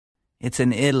It's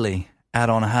in Italy, out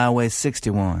on Highway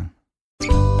 61.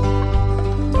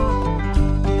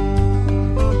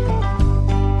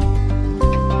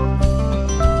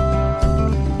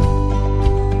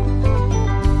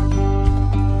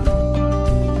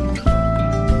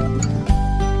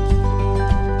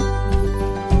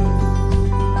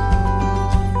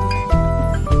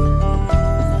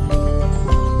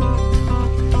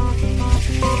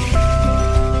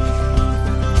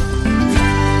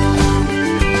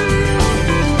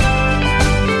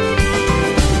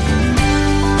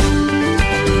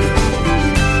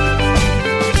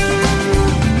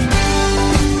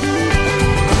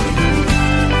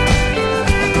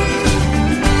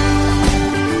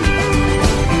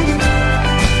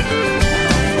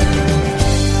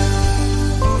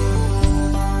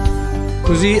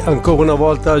 Così ancora una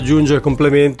volta aggiunge al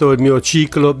complemento il mio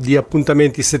ciclo di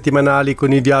appuntamenti settimanali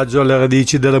con il viaggio alle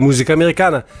radici della musica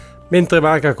americana, mentre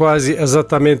manca quasi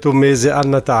esattamente un mese al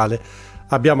Natale.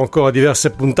 Abbiamo ancora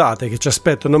diverse puntate che ci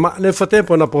aspettano, ma nel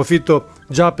frattempo ne approfitto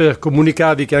già per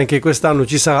comunicarvi che anche quest'anno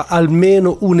ci sarà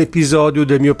almeno un episodio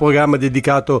del mio programma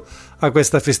dedicato a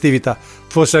questa festività,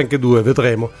 forse anche 2,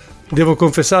 vedremo. Devo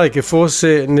confessare che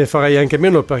forse ne farei anche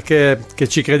meno perché, che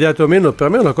ci crediate o meno, per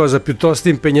me è una cosa piuttosto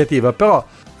impegnativa, però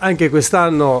anche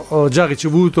quest'anno ho già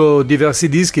ricevuto diversi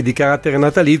dischi di carattere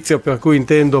natalizio, per cui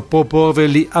intendo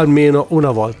proporveli almeno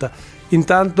una volta.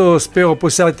 Intanto spero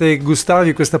possiate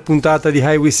gustarvi questa puntata di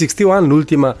Highway 61,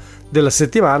 l'ultima della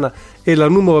settimana e la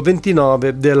numero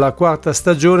 29 della quarta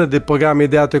stagione del programma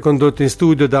ideato e condotto in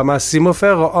studio da Massimo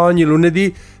Ferro ogni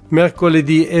lunedì,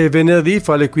 mercoledì e venerdì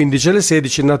fra le 15 e le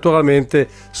 16, naturalmente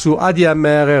su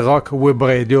ADMR Rock Web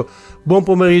Radio. Buon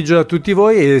pomeriggio a tutti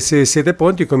voi e se siete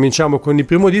pronti cominciamo con il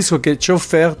primo disco che ci è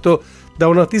offerto da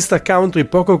un artista country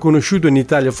poco conosciuto in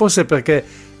Italia, forse perché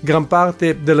gran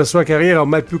parte della sua carriera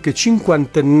ormai più che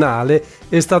cinquantennale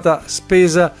è stata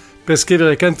spesa per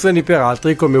scrivere canzoni per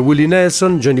altri come Willie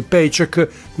Nelson, Johnny Paycheck,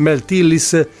 Mel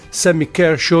Tillis, Sammy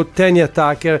Kershaw, Tanya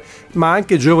Tucker, ma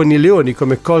anche giovani leoni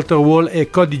come Colter Wall e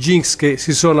Cody Jinks che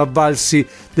si sono avvalsi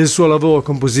del suo lavoro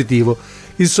compositivo.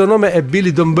 Il suo nome è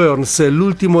Billy Don Burns,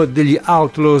 l'ultimo degli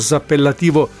Outlaws,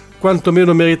 appellativo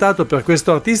quantomeno meritato per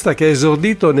questo artista che è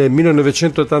esordito nel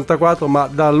 1984, ma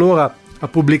da allora ha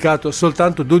pubblicato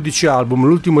soltanto 12 album,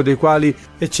 l'ultimo dei quali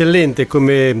eccellente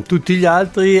come tutti gli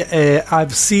altri è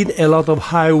I've Seen a Lot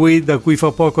of Highway, da cui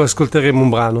fra poco ascolteremo un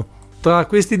brano. Tra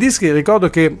questi dischi ricordo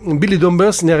che Billy Don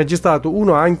Burns ne ha registrato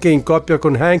uno anche in coppia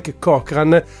con Hank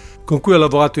Cochran, con cui ho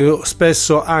lavorato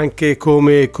spesso anche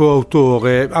come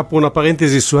coautore. Apro una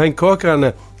parentesi su Hank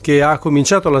Cochran, che ha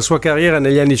cominciato la sua carriera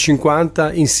negli anni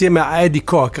 50 insieme a Eddie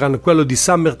Cochran, quello di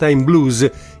Summertime Blues.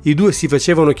 I due si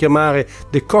facevano chiamare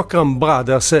The Cochran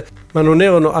Brothers, ma non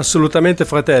erano assolutamente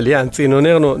fratelli, anzi non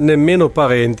erano nemmeno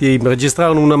parenti.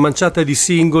 Registrarono una manciata di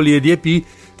singoli e di EP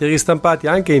ristampati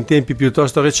anche in tempi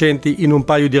piuttosto recenti in un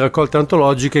paio di raccolte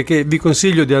antologiche che vi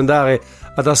consiglio di andare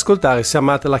ad ascoltare se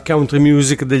amate la country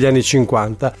music degli anni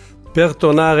 50. Per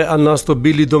tornare al nostro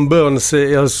Billy Don Burns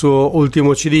e al suo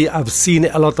ultimo CD I've Seen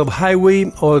a Lot of Highway,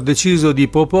 ho deciso di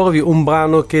proporvi un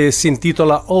brano che si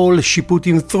intitola All She Put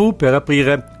Him Through per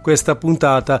aprire questa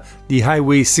puntata di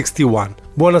Highway 61.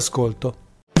 Buon ascolto.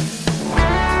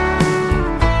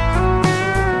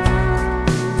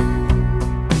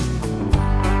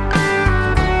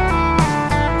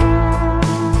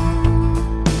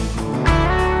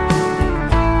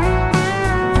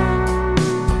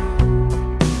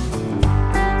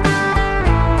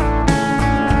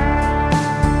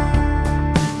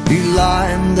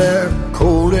 Lying there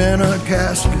cold in a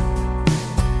casket,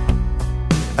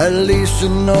 at least you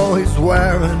know he's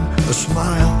wearing a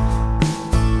smile.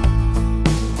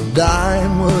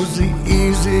 Dying was the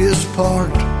easiest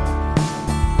part.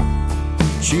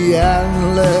 She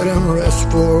hadn't let him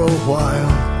rest for a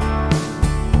while,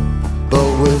 but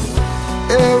with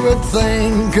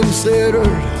everything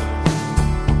considered,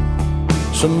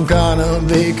 some kind of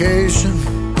vacation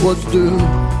was due.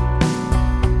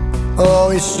 Oh,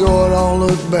 he sure don't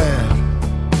look bad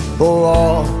for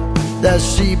all that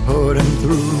she put him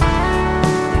through.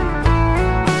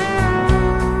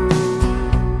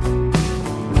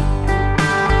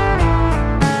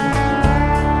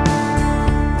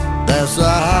 That's a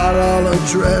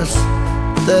 $100 dress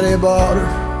that he bought her,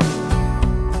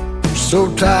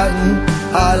 so tight and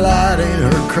highlighting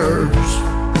her curves.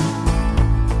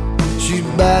 She's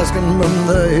basking from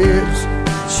the hits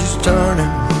she's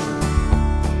turning.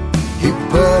 He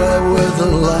put up with a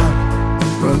lot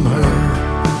from her.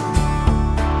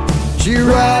 She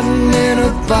riding in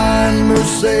a fine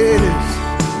Mercedes,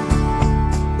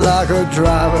 like her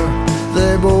driver,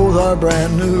 they both are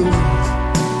brand new.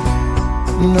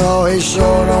 No, he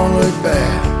sure don't look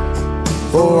bad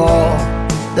for all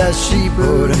that she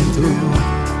put him through.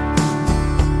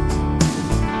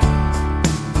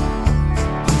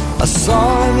 I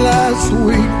saw him last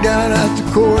week down at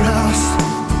the courthouse.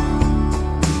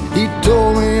 He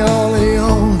told me all he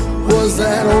owned was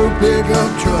that old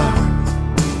pickup truck.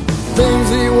 Things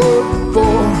he worked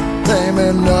for, they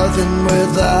meant nothing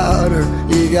without her.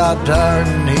 He got tired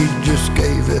and he just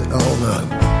gave it all up.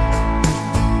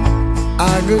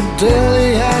 I could tell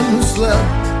he hadn't slept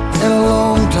in a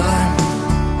long time.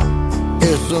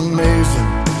 It's amazing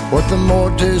what the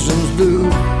morticians do,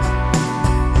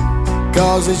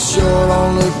 'cause it sure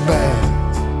don't look bad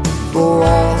for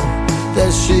all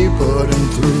that she put him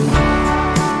through.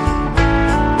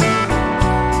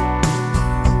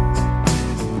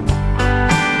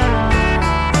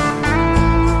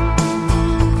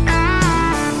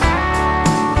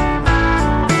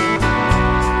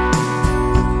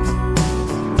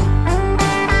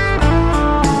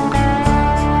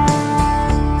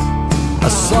 I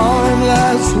saw him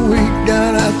last week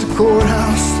down at the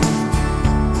courthouse.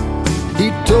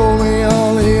 He told me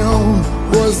all he owned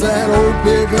was that old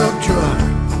pickup truck.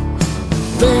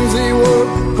 Things he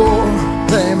worked for,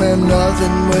 they meant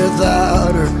nothing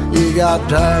without her. He got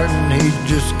tired and he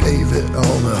just gave it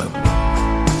all up.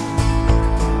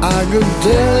 I could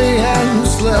tell he hadn't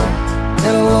slept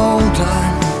in a long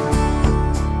time.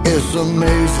 It's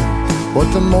amazing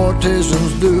what the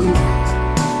morticians do,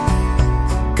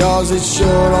 'cause it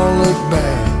sure don't look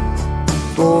bad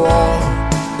for all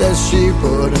that she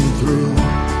put him through.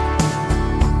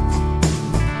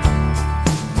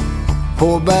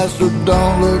 Poor bastard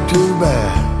don't look too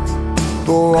bad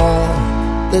for all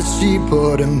that she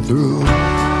put him through.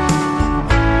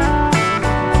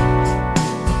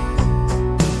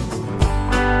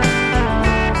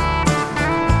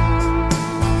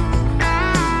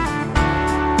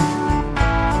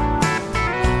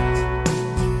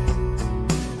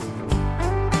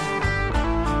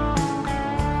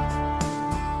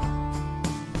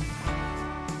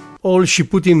 All She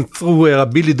Put Him Through era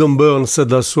Billy Don Burns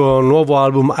dal suo nuovo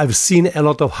album I've Seen a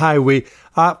Lot of Highway.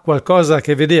 Ha qualcosa a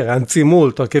che vedere, anzi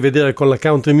molto a che vedere con la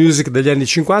country music degli anni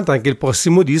 50, anche il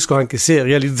prossimo disco, anche se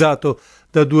realizzato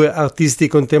da due artisti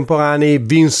contemporanei,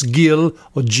 Vince Gill,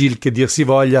 o Gill che dir si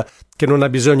voglia, che non ha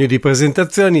bisogno di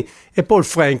presentazioni, e Paul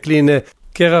Franklin,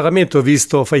 che raramente ho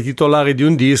visto fra i titolari di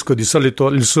un disco. Di solito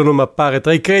il suo nome appare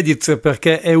tra i credits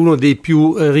perché è uno dei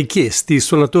più richiesti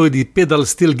suonatori di pedal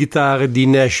steel guitar di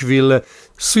Nashville.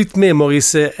 Sweet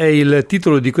Memories è il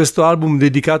titolo di questo album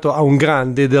dedicato a un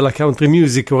grande della country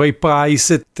music, Ray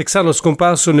Price, texano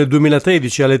scomparso nel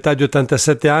 2013 all'età di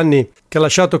 87 anni, che ha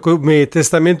lasciato come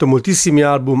testamento moltissimi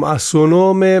album a suo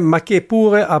nome, ma che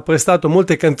pure ha prestato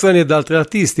molte canzoni ad altri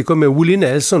artisti come Willie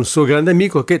Nelson, suo grande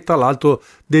amico, che tra l'altro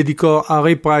dedicò a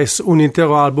Ray Price un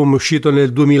intero album uscito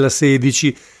nel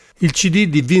 2016. Il CD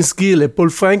di Vince Gill e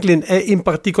Paul Franklin è in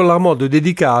particolar modo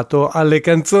dedicato alle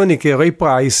canzoni che Ray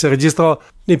Price registrò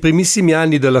nei primissimi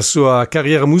anni della sua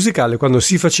carriera musicale, quando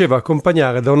si faceva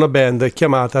accompagnare da una band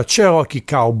chiamata Cherokee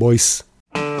Cowboys.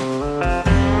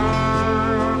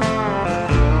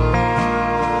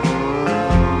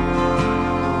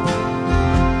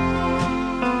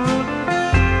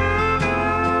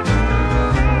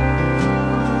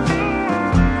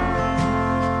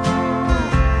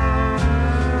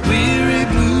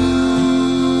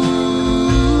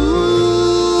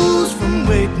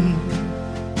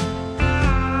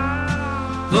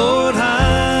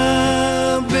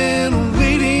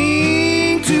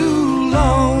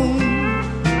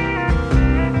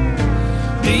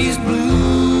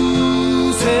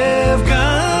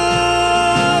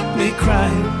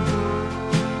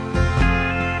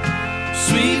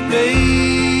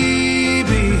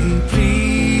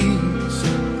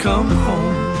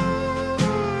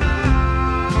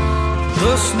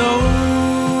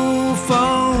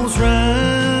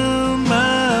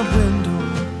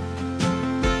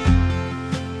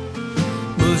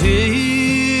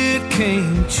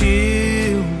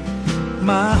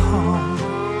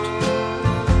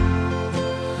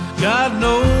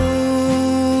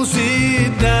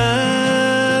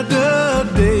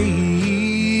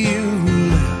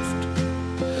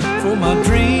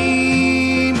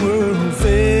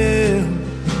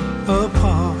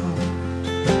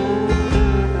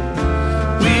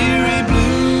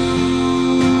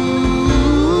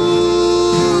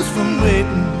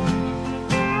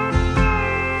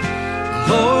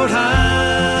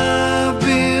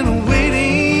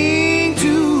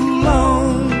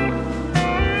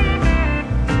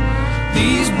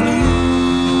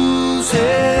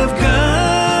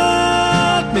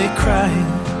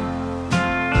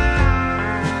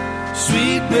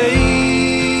 Sweet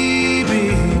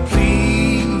baby,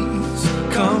 please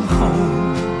come home.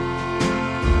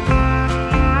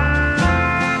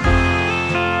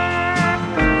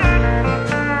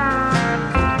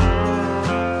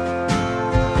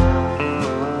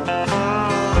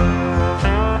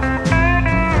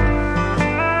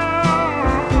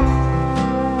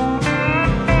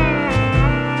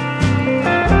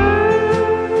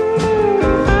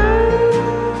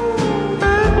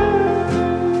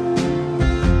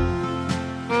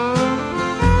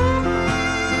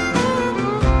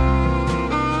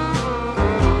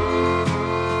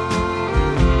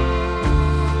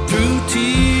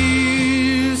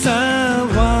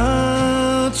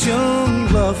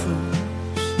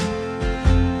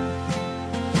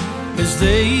 As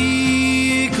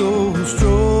they go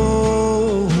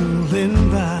strolling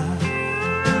by,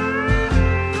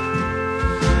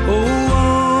 oh,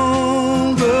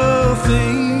 all the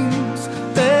things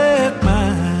that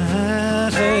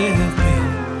might have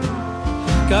been,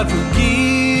 God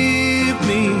forgive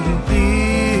me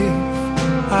if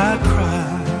I cry.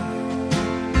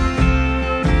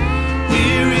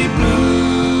 Weary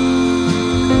blues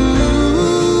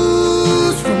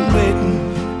from waiting.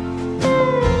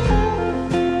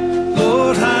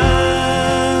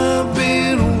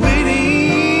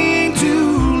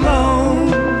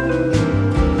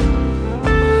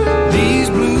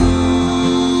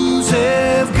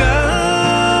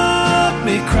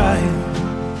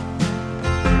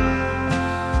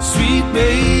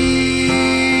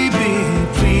 Baby,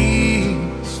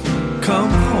 please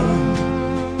come home.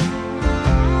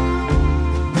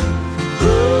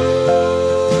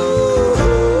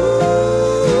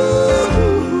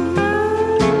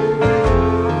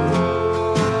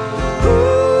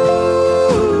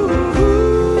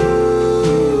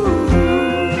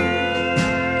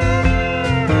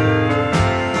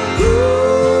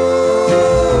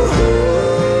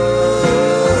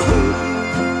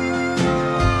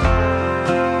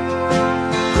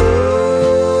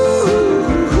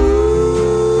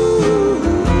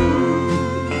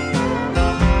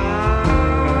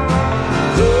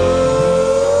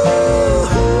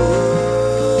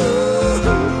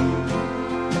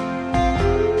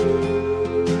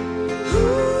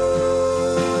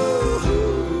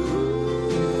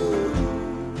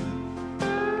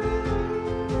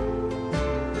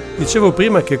 Dicevo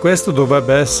prima che questo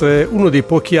dovrebbe essere uno dei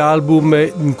pochi album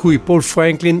in cui Paul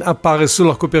Franklin appare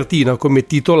sulla copertina come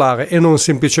titolare e non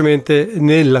semplicemente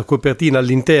nella copertina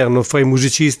all'interno fra i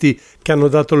musicisti che hanno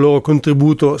dato il loro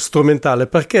contributo strumentale,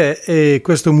 perché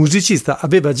questo musicista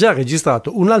aveva già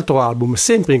registrato un altro album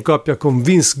sempre in coppia con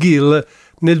Vince Gill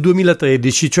nel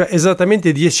 2013, cioè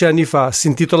esattamente 10 anni fa. Si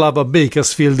intitolava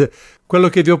Bakersfield. Quello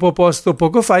che vi ho proposto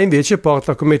poco fa invece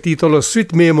porta come titolo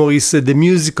Sweet Memories, The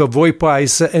Music of Roy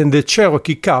Price and the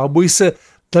Cherokee Cowboys,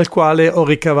 dal quale ho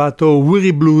ricavato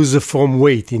Weary Blues from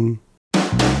Waiting.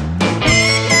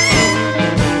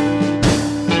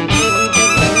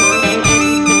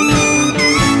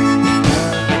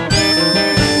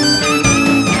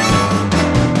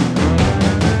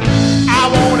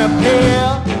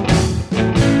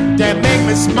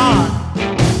 Smart.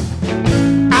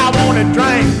 I want a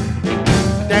drink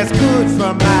that's good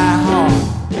for my heart.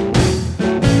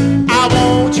 I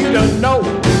want you to know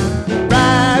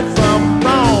right from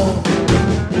wrong.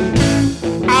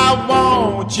 I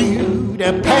want you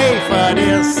to pay for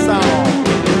this song.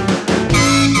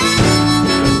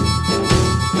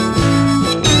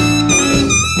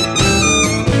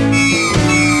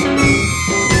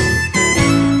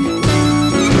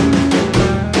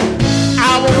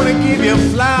 I want to give you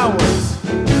flowers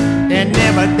that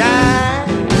never die.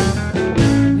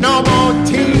 No more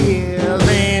tears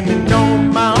and no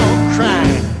more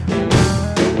crying.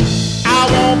 I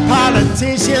want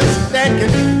politicians that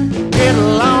can get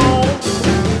along.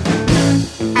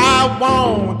 I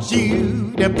want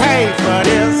you to pay for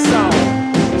this song.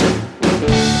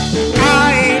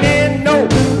 I ain't in no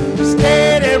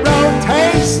steady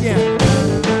rotation,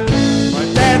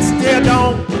 but that still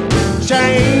don't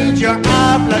change your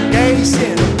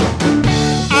obligation.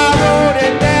 I wrote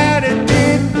it down, it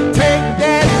didn't take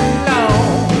that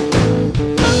long.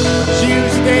 You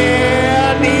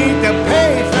still need to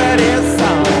pay for this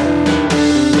song.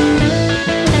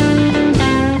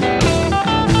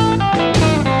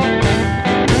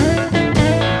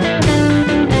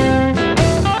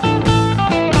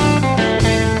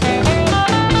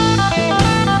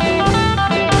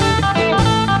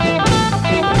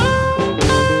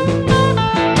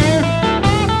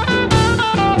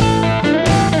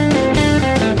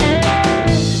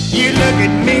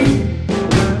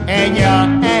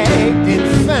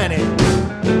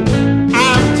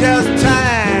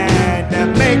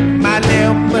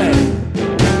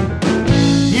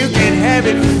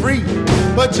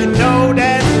 but you know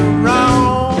that's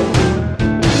wrong.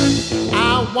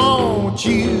 I want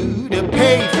you to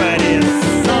pay for this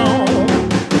song.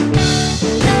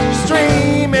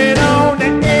 Stream it on the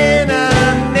internet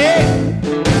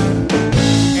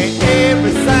and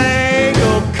every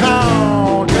single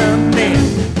continent.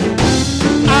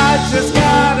 I just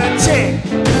got a check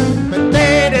for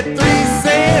 33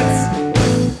 cents.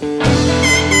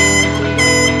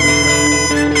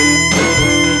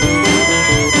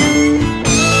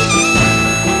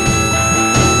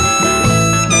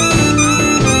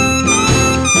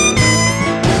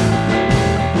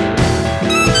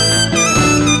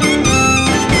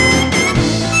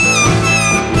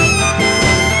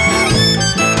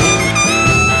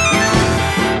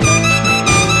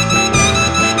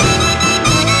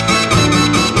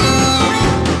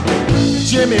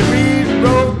 Jimmy Reed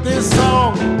wrote this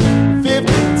song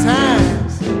 50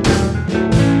 times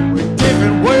with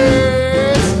different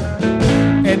words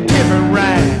and different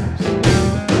rhymes.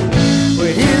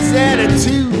 But his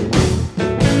attitude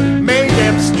made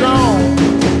them strong.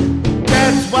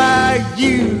 That's why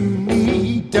you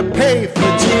need to pay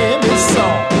for Jimmy's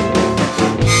song.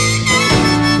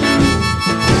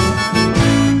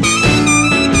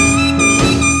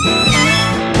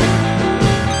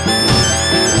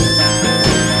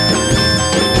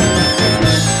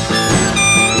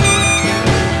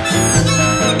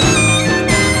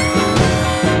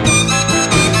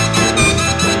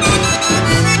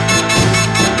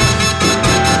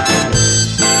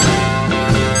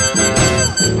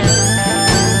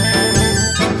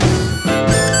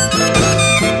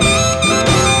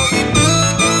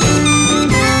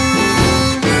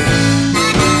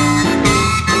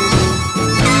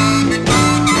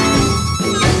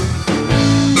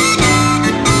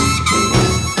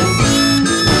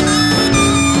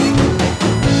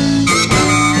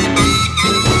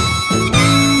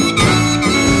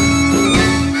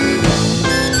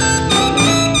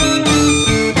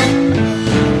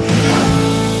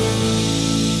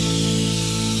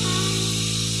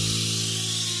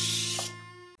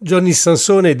 Johnny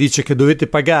Sansone dice che dovete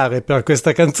pagare per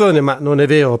questa canzone, ma non è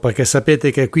vero, perché sapete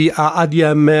che qui a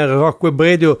ADMR Rock Web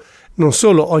Radio non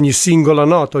solo ogni singola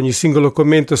nota, ogni singolo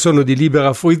commento sono di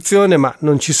libera fruizione, ma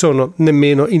non ci sono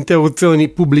nemmeno interruzioni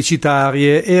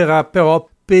pubblicitarie. Era però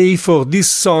Pay for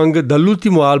This Song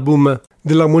dall'ultimo album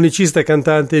dell'armonicista e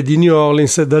cantante di New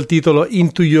Orleans dal titolo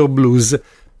Into Your Blues.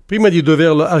 Prima di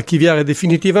doverlo archiviare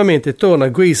definitivamente torna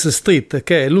Grace Street,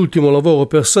 che è l'ultimo lavoro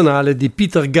personale di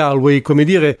Peter Galway, come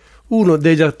dire uno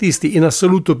degli artisti in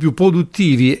assoluto più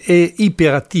produttivi e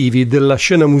iperattivi della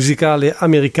scena musicale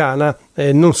americana,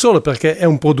 non solo perché è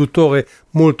un produttore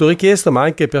molto richiesto, ma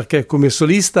anche perché come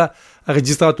solista ha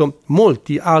registrato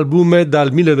molti album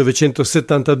dal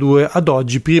 1972 ad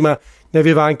oggi. Prima ne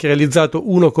aveva anche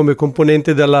realizzato uno come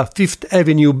componente della Fifth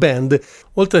Avenue Band,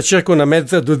 oltre a circa una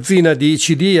mezza dozzina di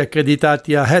CD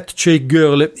accreditati a Hat Shake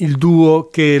Girl, il duo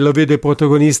che lo vede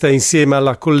protagonista insieme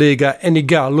alla collega Annie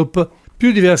Gallup,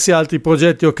 più diversi altri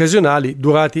progetti occasionali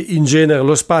durati in genere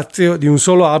lo spazio di un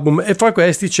solo album, e fra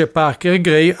questi c'è Parker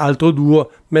Gray, altro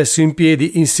duo messo in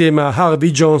piedi insieme a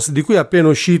Harvey Jones, di cui è appena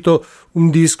uscito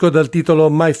un disco dal titolo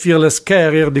My Fearless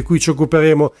Carrier, di cui ci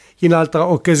occuperemo in altra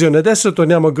occasione. Adesso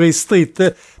torniamo a Grace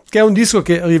Street, che è un disco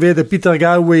che rivede Peter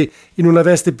Galway in una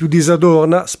veste più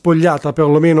disadorna, spogliata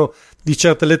perlomeno di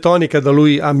certe elettroniche da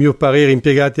lui a mio parere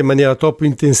impiegate in maniera troppo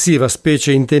intensiva,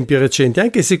 specie in tempi recenti,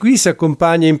 anche se qui si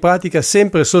accompagna in pratica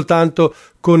sempre soltanto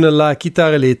con la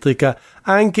chitarra elettrica,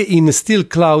 anche in Still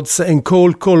Clouds and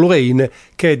Cold Cold Rain,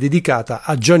 che è dedicata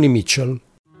a Johnny Mitchell.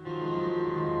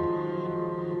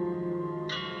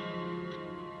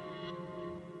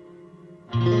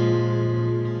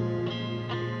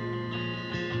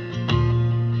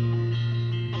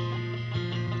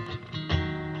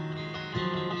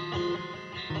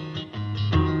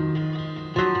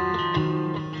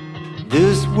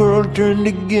 This world turned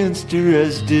against her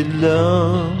as did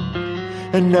love,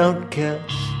 an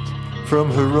outcast from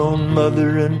her own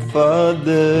mother and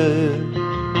father.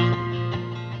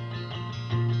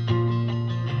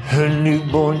 Her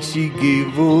newborn she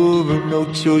gave over, no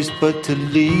choice but to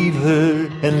leave her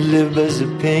and live as a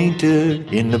painter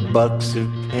in a box of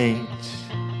paints.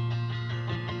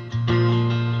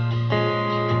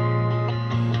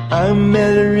 I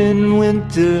met her in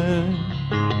winter,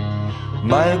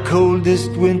 my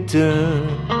coldest winter.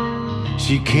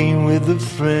 She came with a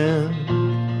friend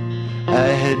I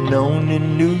had known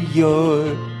in New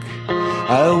York.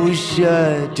 I was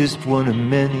shy, just one of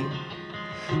many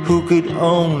who could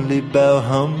only bow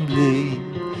humbly,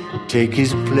 take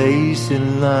his place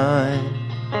in line.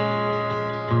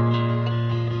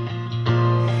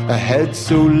 I had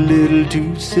so little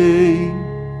to say,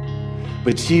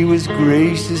 but she was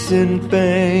gracious in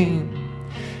fame,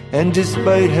 and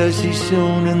despite how she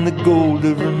shone in the gold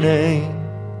of her name,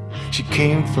 she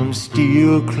came from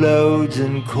steel clouds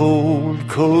and cold,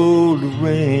 cold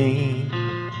rain.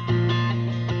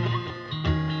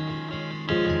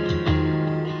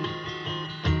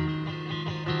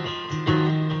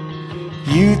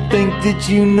 You think that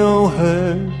you know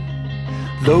her,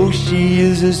 though she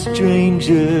is a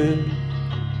stranger.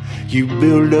 You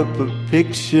build up a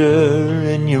picture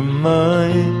in your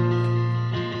mind.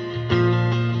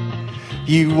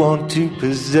 You want to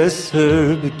possess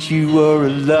her, but you are a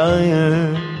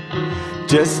liar,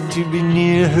 just to be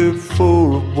near her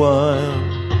for a while.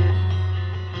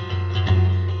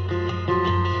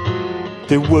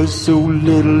 There was so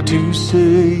little to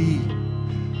say,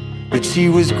 but she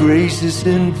was gracious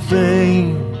in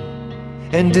fame,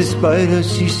 and despite how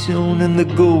she shone in the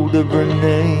gold of her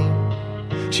name,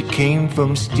 she came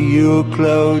from steel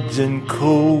clouds and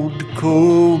cold,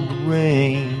 cold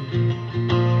rain.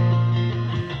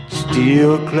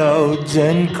 Steel clouds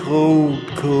and cold,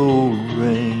 cold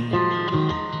rain.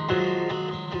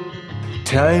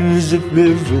 Time is a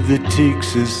river that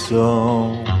takes us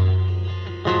all.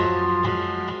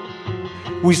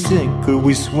 We sink or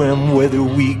we swim, whether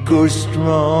weak or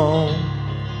strong.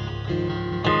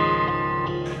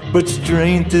 But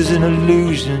strength is an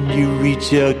illusion, you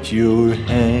reach out your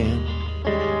hand,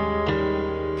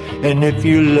 and if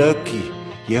you're lucky,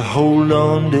 you hold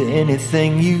on to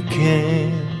anything you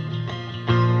can.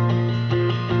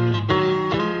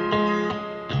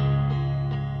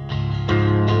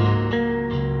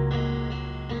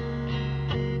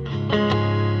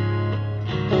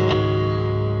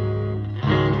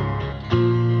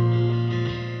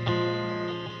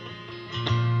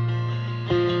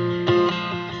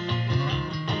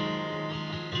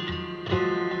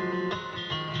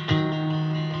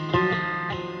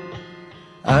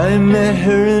 I met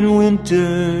her in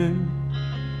winter,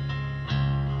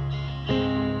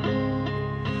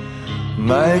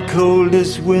 my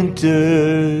coldest winter.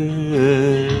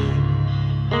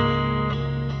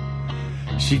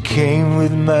 She came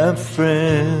with my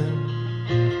friend,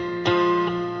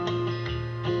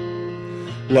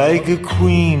 like a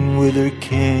queen with her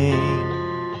king.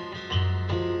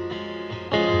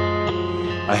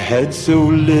 I had so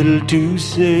little to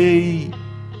say,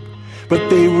 but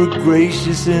they were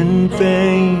gracious in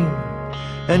fame,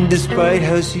 and despite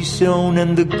how she shone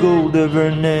in the gold of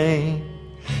her name,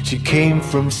 she came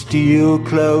from steel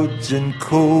clouds and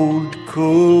cold,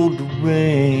 cold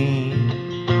rain.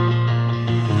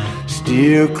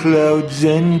 Steel clouds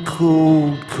and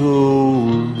cold,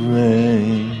 cold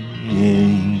rain.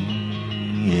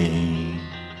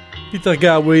 Peter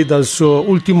Gabriel, dal suo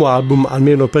ultimo album,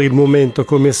 almeno per il momento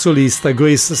come solista,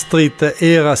 Grace Street,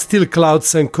 era Steel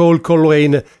Clouds and Cold Cold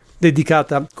Rain,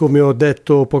 dedicata, come ho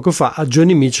detto poco fa, a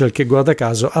Joni Mitchell, che guarda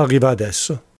caso arriva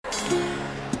adesso.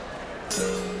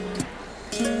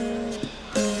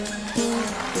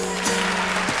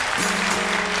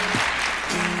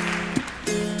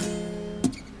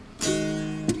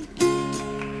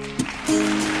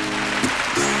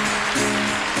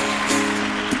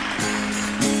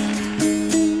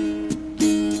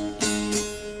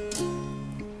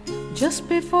 Just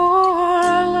before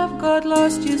our love got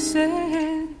lost, you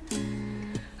said,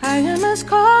 I am as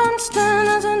constant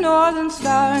as a northern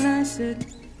star. And I said,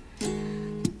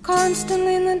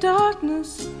 constantly in the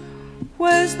darkness,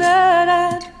 where's that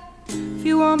at? If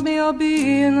you want me, I'll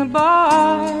be in the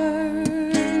bar.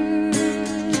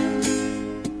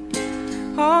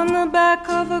 On the back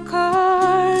of a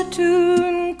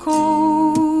cartoon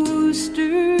coaster,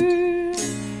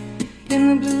 in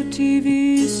the blue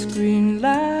TV screen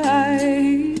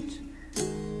light,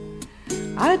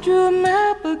 I drew a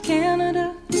map of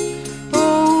Canada,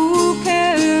 oh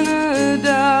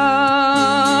Canada,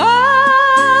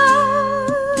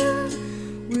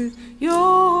 with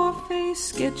your face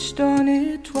sketched on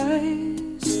it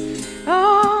twice.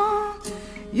 Oh,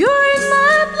 you're in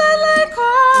my blood like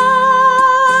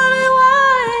holy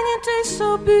wine. It tastes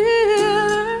so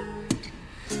bitter,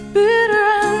 bitter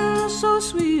and so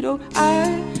sweet. Oh,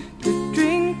 I could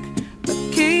drink a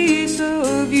case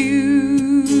of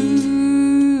you,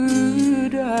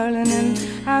 darling, and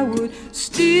I would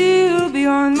still be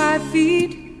on my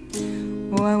feet.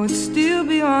 Oh, I would still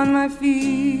be on my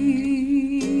feet.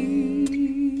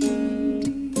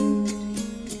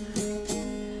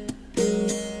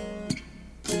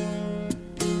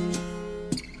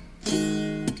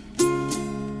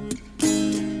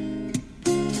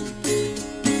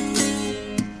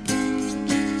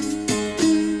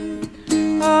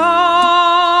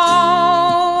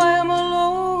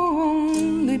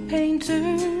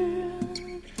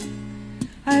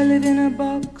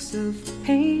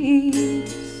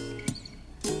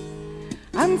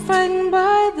 I'm frightened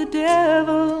by the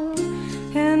devil,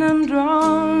 and I'm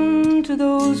drawn to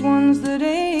those ones that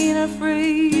ain't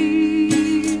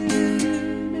afraid.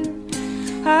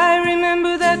 I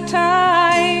remember that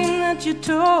time that you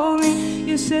told me,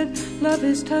 you said love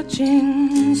is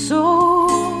touching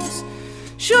souls.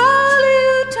 Surely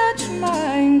you touch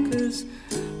mine, 'cause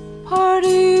part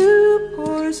of you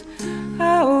pours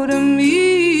out of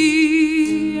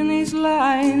me in these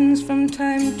lines from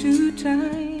time to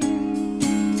time.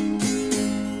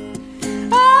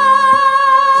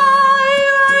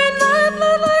 You're in my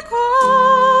blood like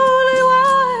holy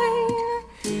wine.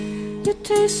 You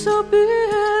taste so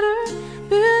bitter,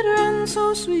 bitter and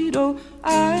so sweet. Oh,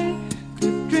 I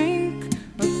could drink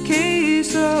a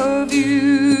case of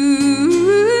you.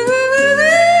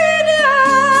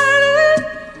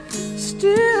 Still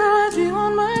I'd be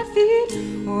on my feet.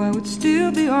 Oh, I would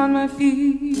still be on my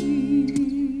feet.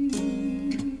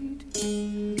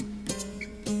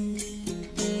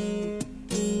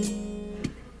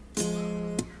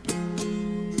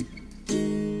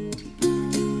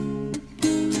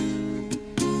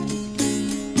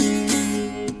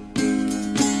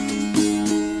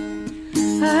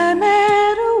 I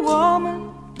met a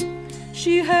woman,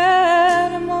 she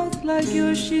had a mouth like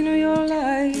yours, she knew your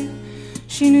life,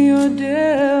 she knew your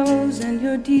devils and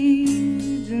your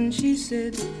deeds, and she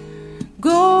said,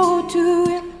 go to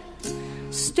him,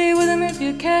 stay with him if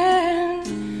you can,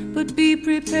 but be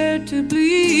prepared to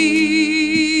bleed.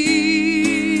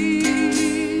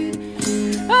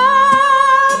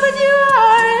 Oh, but you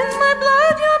are in my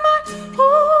blood, you're my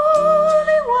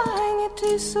holy wine, it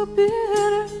tastes so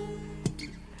bitter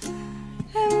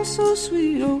and so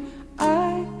sweet. Oh,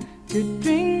 I could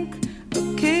drink a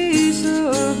case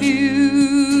of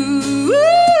you.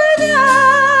 Ooh,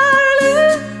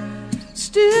 darling,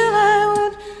 still I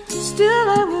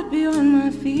would be on my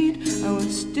feet. I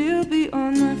would still be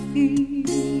on my feet.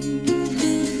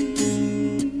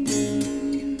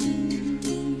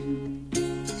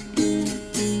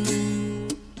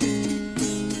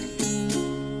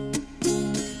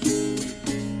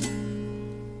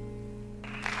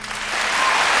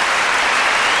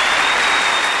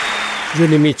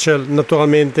 Joni Mitchell,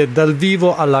 naturalmente dal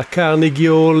vivo alla Carnegie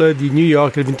Hall di New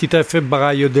York il 23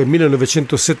 febbraio del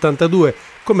 1972,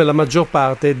 come la maggior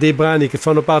parte dei brani che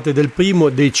fanno parte del primo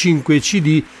dei 5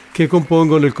 CD che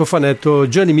compongono il cofanetto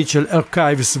Joni Mitchell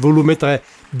Archives volume 3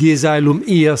 di Asylum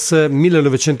Years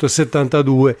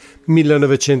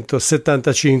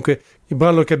 1972-1975. Il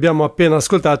brano che abbiamo appena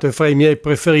ascoltato è fra i miei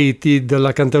preferiti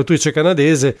della cantautrice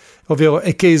canadese, ovvero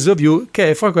A Case of You,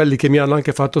 che è fra quelli che mi hanno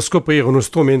anche fatto scoprire uno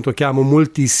strumento che amo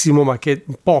moltissimo ma che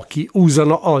pochi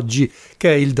usano oggi, che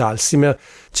è il dulcimer.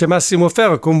 C'è Massimo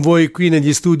Ferro con voi qui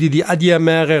negli studi di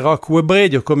ADMR Rock Web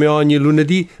Radio, come ogni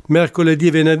lunedì, mercoledì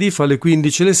e venerdì fra le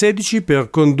 15 e le 16 per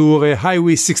condurre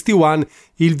Highway 61,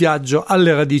 il viaggio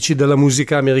alle radici della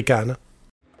musica americana.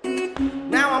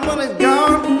 Now I'm money's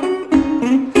gone.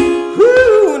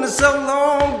 Woo, and it's so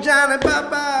long, Johnny,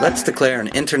 bye-bye. Let's declare an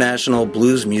International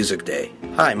Blues Music Day.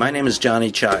 Hi, my name is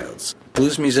Johnny Childs,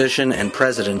 blues musician and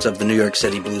president of the New York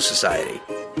City Blues Society.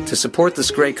 To support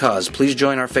this great cause, please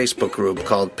join our Facebook group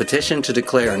called Petition to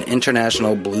Declare an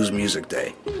International Blues Music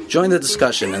Day. Join the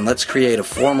discussion and let's create a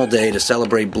formal day to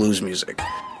celebrate blues music.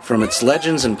 From its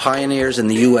legends and pioneers in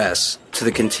the U.S. to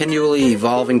the continually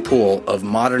evolving pool of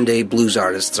modern-day blues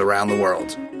artists around the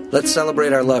world. Let's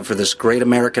celebrate our love for this great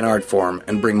American art form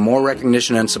and bring more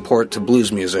recognition and support to blues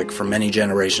music for many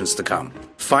generations to come.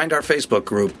 Find our Facebook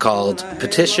group called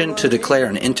Petition to Declare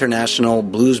an International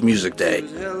Blues Music Day.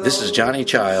 This is Johnny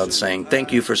Child saying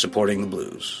thank you for supporting the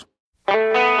blues.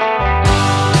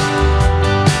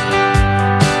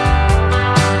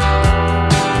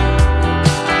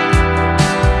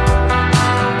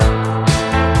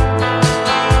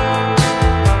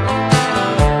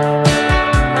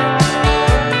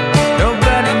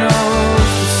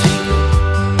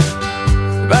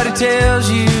 Tells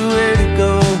you where to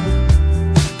go.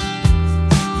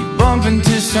 You bump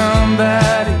into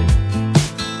somebody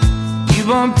you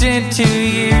bumped into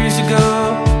years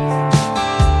ago.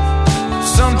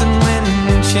 Something went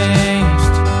and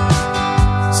changed.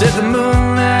 Set the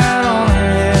moonlight on her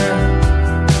hair.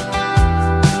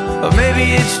 Or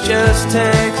maybe it's just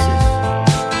Texas.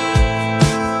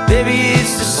 Maybe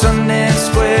it's the Sundance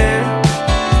Square.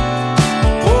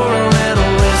 Pour a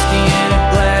little whiskey in a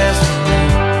glass of me.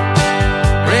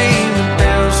 Ring the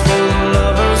bells for the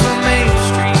lovers on Main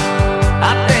Street.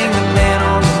 I think the man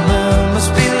on the moon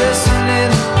must be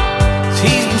listening, 'cause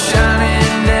he's been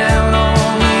shining down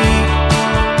on me.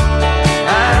 I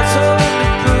told him to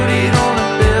put it on a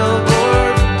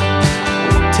billboard,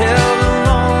 tell the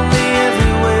lonely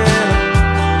everywhere,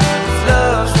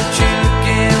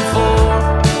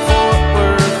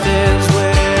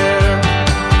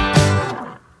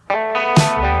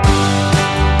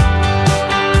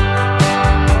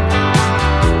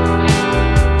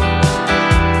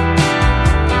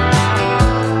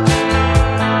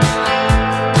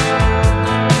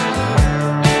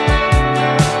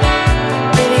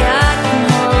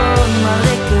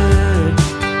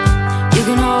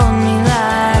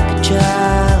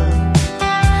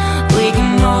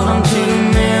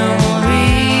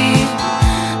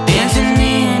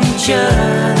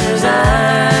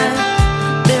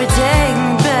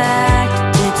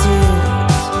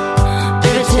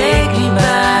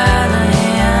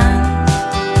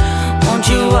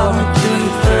 walking through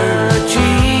the fir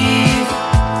trees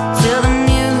till the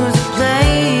music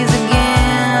plays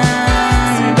again.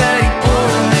 Somebody pour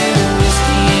a little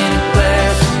whiskey in a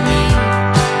glass for me.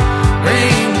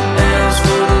 Ring the bells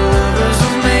for the lovers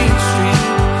on Main Street.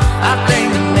 I think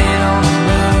the man on the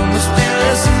moon must be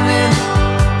listening,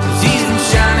 'cause he's been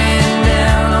shining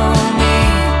down on me.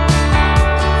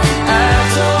 I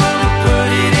told him to put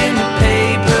it in the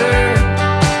paper,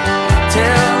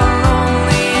 tell a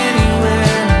lonely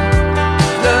anywhere,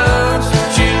 love's what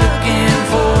you're looking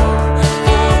for,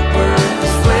 Fort Worth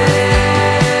is where,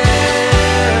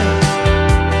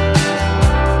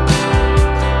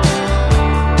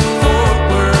 Fort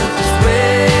Worth is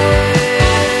where.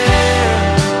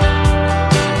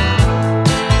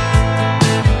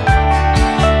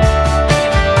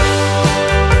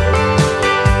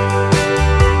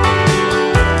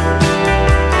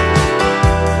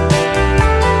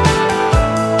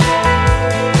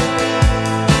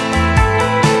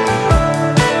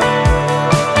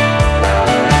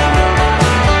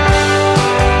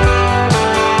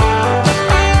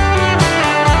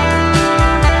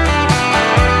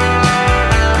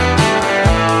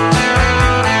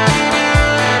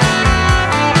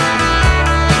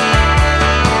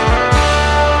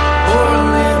 Pour a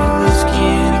little whiskey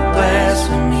in a glass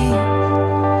for me.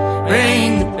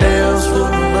 Ring the bells for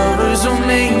the lovers on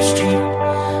Main Street.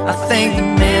 I think the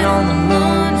man on the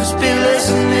moon must be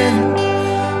listening,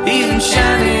 even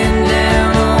shining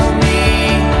down on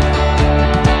me.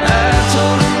 I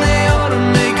told him they ought to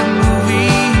make a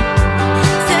movie,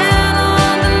 tell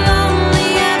all the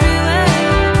lonely everywhere,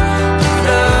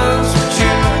 love's what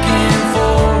you're looking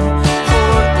for,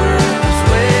 Fort Worth is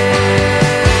where,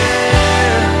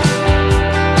 yeah,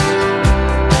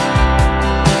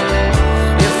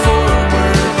 Fort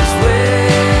Worth is where.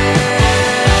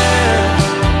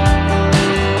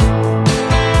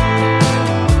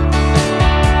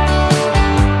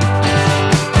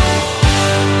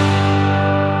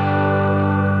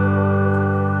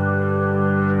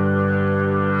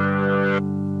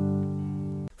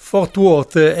 Fort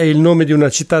Worth è il nome di una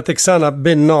città texana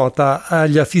ben nota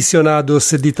agli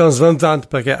aficionados di Townes Van Zandt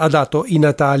perché ha dato i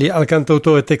natali al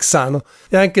cantautore texano.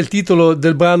 È anche il titolo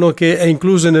del brano che è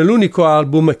incluso nell'unico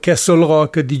album Castle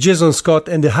Rock di Jason Scott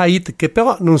and the Haidt, che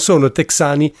però non sono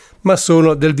texani ma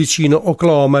sono del vicino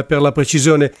Oklahoma, e per la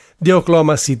precisione di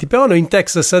Oklahoma City. Però noi in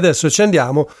Texas adesso ci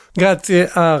andiamo grazie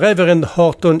a Reverend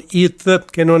Horton Heath,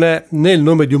 che non è né il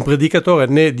nome di un predicatore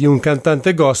né di un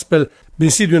cantante gospel,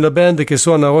 bensì di una band che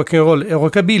suona rock and roll e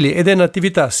rockabilly ed è in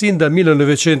attività sin dal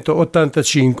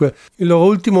 1985. Il loro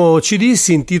ultimo CD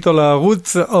si intitola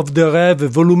Roots of the Rev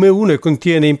volume 1 e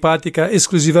contiene in pratica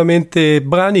esclusivamente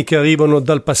brani che arrivano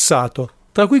dal passato.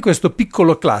 Tra cui questo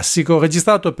piccolo classico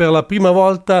registrato per la prima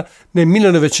volta nel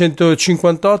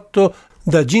 1958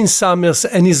 da Gene Summers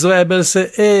and his Rebels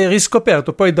e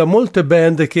riscoperto poi da molte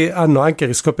band che hanno anche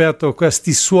riscoperto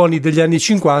questi suoni degli anni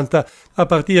 50 a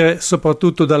partire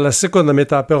soprattutto dalla seconda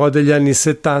metà però degli anni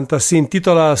 70. Si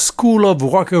intitola School of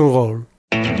Rock and Roll.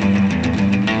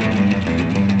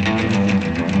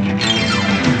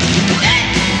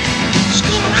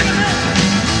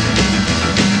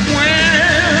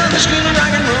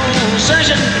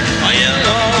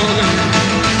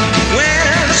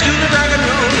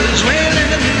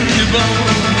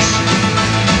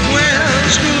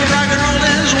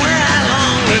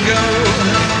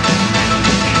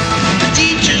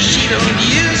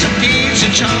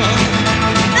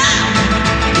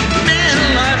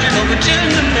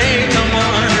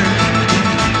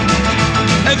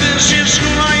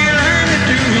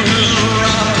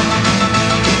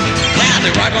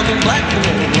 Rock on the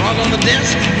blackboard, rock on the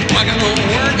desk, rock and roll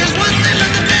work is what they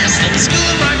learn the best in the school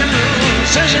of rock and roll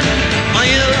session. Are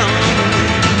you alone?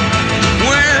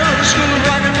 Well, the school of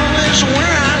rock and roll is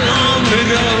where I long to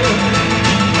go.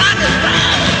 Rock and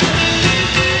roll.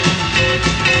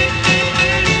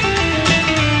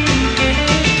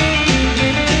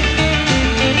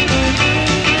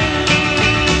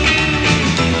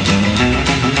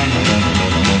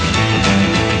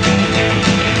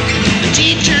 The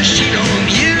teacher, she don't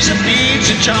use a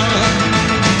pizza jar.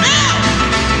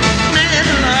 Man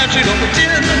alive, she don't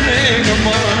pretend to make a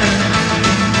mark.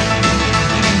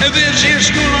 This here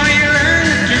school, all you learn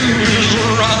to do is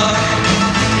rock.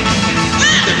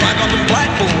 They rock on the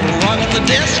blackboard, rock on the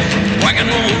desk. Rock and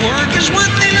roll work is what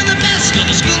they learn the best of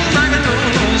the school of rock and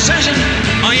roll session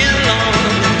all year long.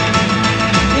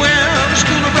 Well, the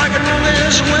school of rock and roll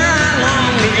is where I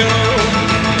long to go.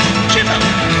 Chip up.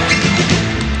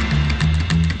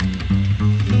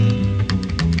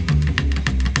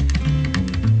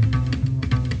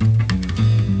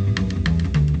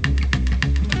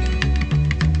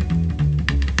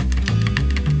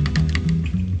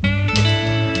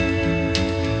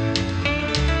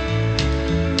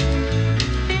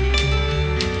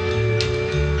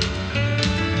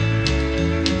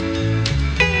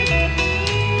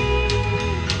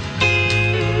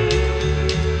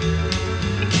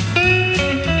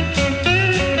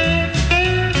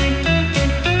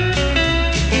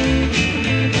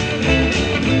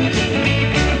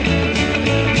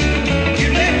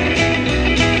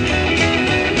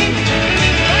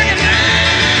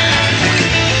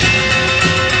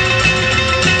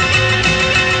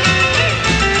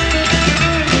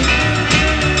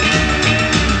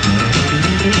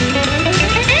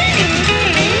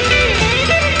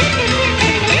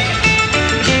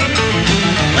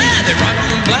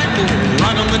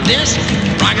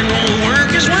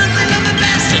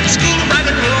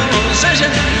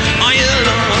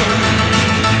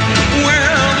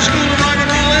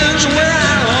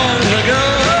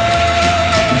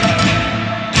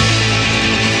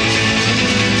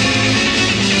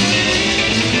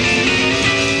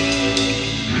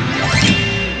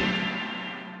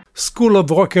 School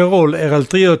of Rock and Roll era il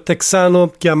trio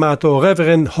texano chiamato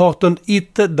Reverend Horton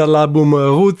Heat dall'album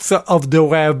Roots of the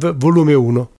Rev volume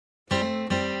 1.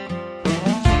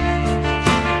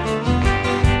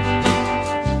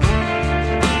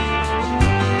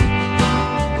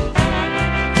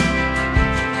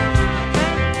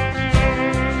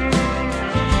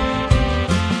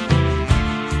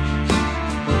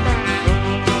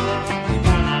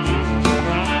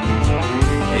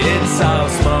 All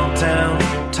small town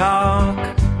talk.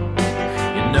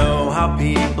 You know how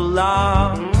people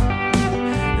are.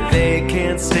 They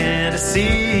can't stand to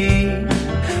see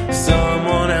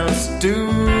someone else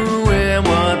doing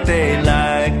what they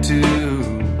like to.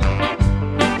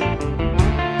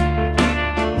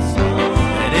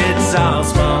 And it's all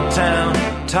small town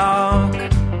talk.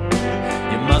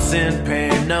 You mustn't pay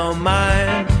no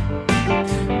mind.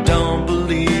 Don't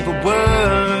believe a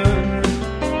word.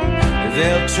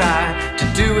 They'll try to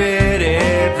do it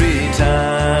every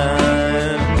time.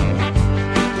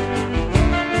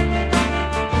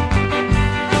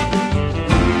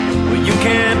 Well, you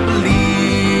can't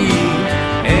believe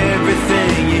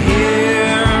everything you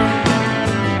hear,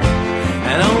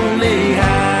 and only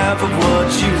half of what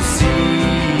you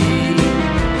see.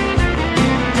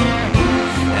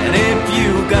 And if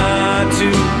you got to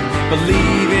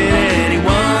believe in anyone,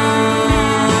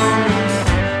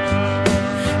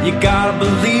 you gotta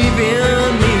believe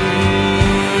in me.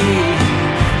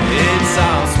 It's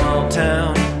all small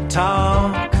town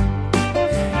talk.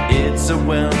 It's a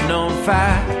well-known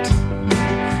fact.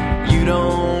 You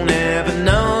don't ever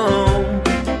know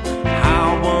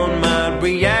how one might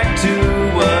react to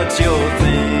what you're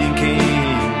thinking.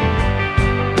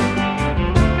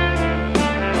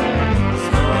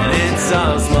 And it's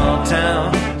all small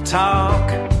town talk.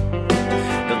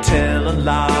 They'll tell a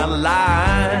lot of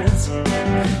lies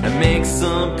and make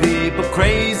some people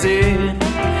crazy.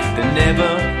 They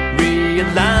never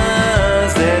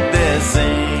realize that they're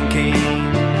sinking.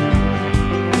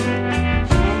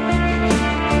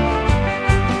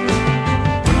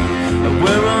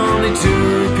 We're only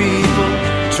two people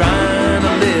trying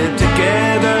to live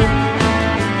together,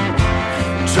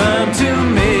 trying to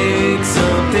make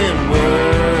something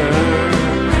work.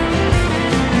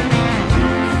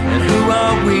 And who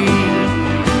are we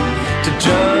to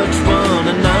judge one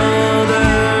another?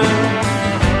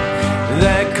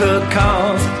 That could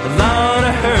cause a lot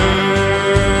of hurt.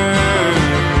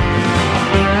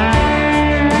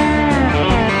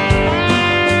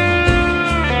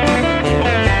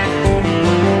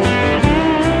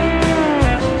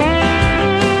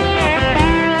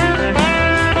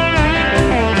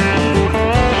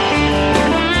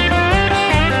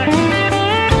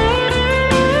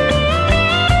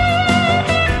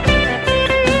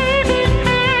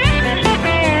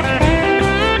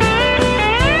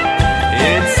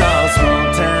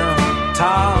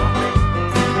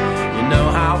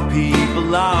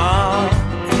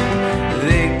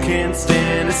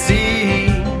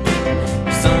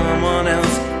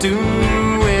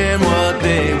 Doing what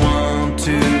they want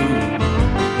to.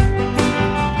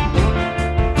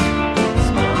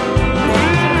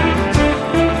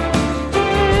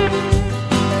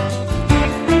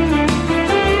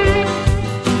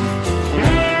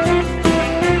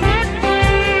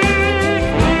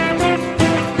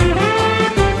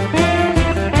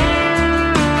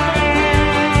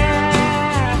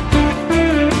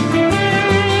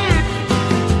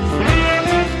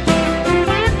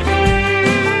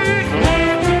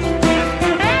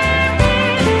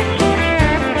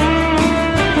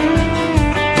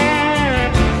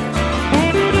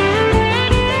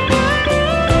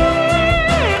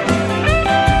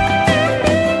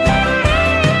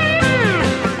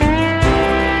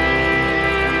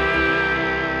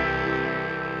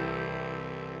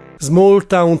 Small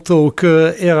Town Talk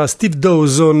era Steve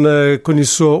Dawson con il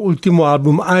suo ultimo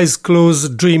album Eyes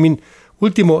Closed Dreaming,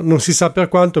 ultimo non si sa per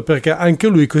quanto, perché anche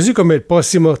lui, così come il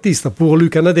prossimo artista, pur lui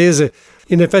canadese,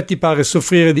 in effetti pare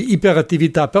soffrire di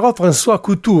iperattività. Però François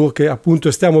Couture, che appunto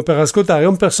stiamo per ascoltare, è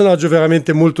un personaggio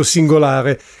veramente molto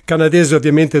singolare, canadese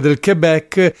ovviamente del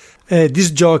Quebec, è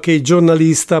disc jockey,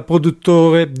 giornalista,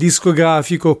 produttore,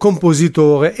 discografico,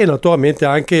 compositore e naturalmente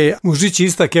anche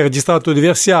musicista che ha registrato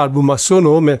diversi album a suo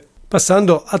nome,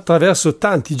 passando attraverso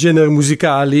tanti generi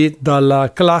musicali,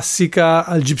 dalla classica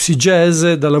al gypsy jazz,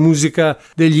 dalla musica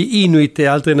degli Inuit e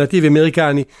altri nativi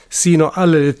americani sino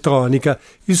all'elettronica.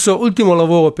 Il suo ultimo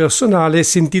lavoro personale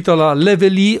si intitola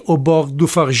Levelie au bord du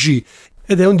Fargy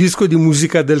ed è un disco di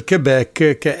musica del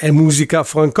Quebec, che è musica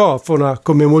francofona,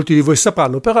 come molti di voi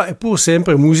sapranno, però è pur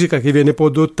sempre musica che viene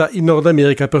prodotta in Nord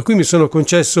America, per cui mi sono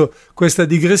concesso questa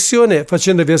digressione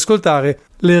facendovi ascoltare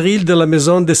le reel della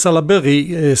Maison de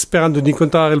Salaberry, sperando di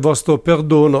incontrare il vostro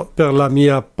perdono per la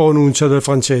mia pronuncia del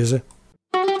francese.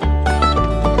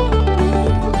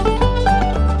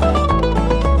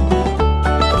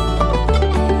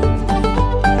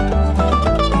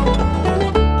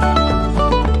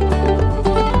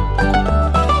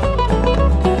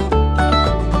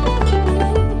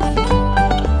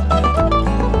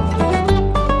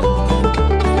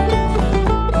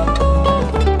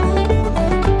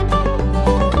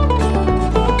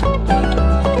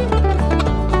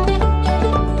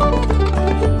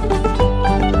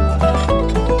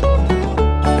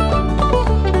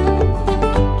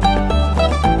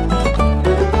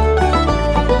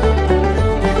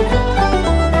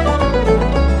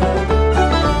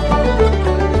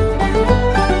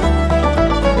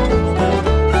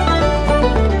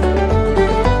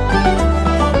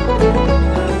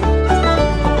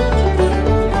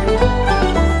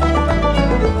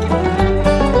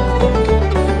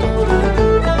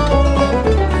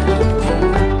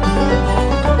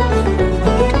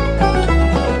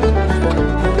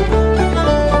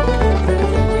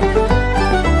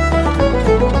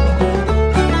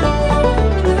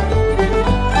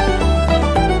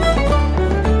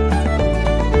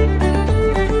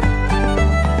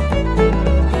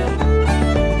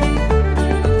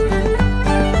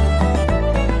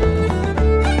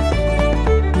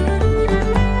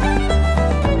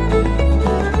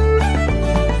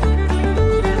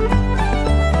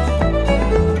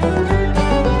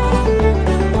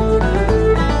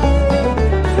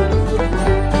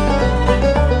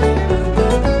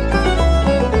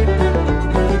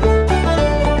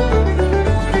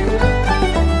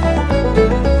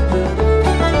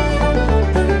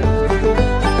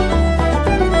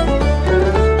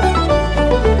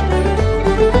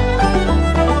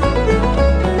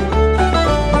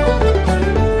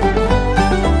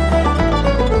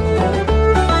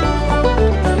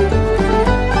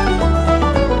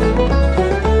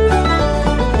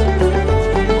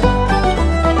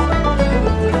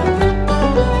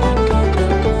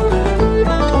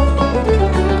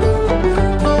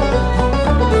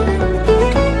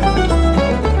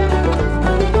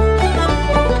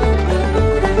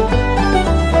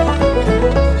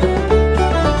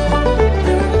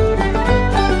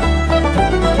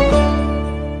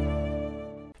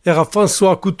 Era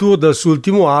François Couture dal suo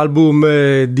ultimo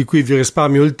album, di cui vi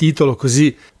risparmio il titolo,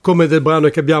 così come del brano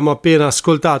che abbiamo appena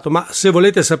ascoltato, ma se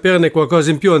volete saperne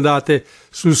qualcosa in più andate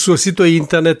sul suo sito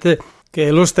internet, che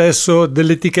è lo stesso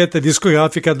dell'etichetta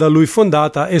discografica da lui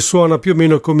fondata e suona più o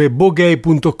meno come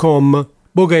bogey.com.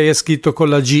 Bogey è scritto con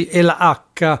la G e la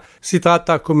H. Si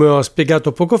tratta, come ho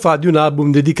spiegato poco fa, di un album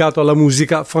dedicato alla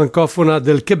musica francofona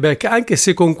del Quebec, anche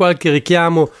se con qualche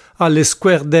richiamo alle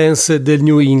square dance del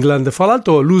New England. Fra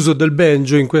l'altro l'uso del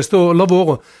banjo in questo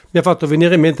lavoro mi ha fatto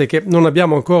venire in mente che non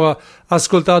abbiamo ancora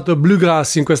ascoltato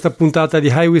bluegrass in questa puntata di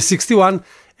Highway 61,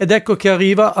 ed ecco che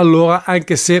arriva allora,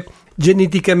 anche se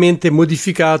geneticamente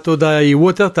modificato dai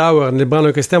Water Tower. Nel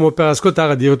brano che stiamo per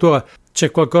ascoltare addirittura c'è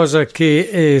qualcosa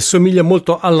che somiglia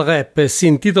molto al rap, si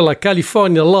intitola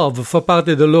California Love, fa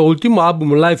parte del loro ultimo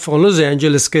album Live from Los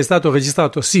Angeles, che è stato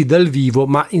registrato sì dal vivo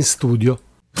ma in studio.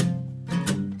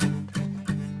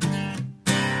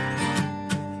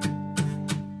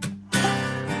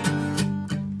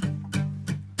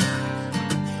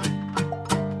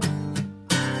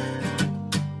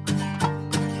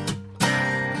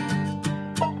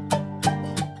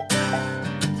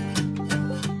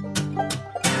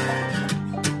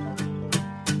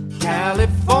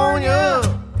 California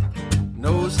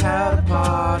knows how to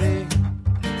party.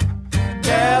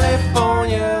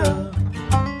 California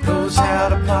knows how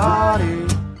to party.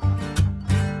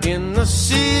 In the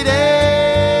city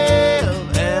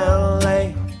of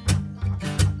LA,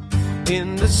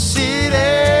 in the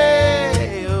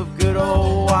city of good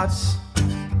old Watts,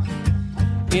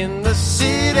 in the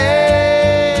city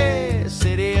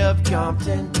of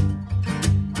Compton,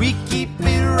 we keep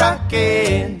it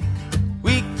rockin'.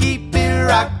 We keep it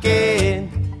rockin'.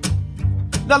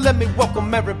 Now let me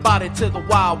welcome everybody to the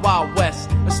Wild Wild West,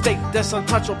 a state that's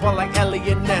untouchable like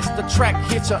Elliot Ness. The track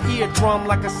hits your eardrum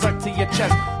like a suck to your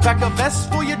chest. Back a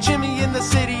vest for your Jimmy in the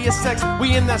city of sex.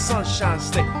 We in that sunshine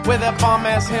state where that bomb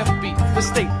ass hemp beat. The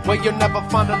state where you'll never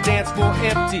find a dance floor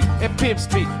empty. And Pimp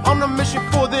Street on a mission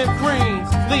for them greens.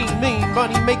 Lean, mean,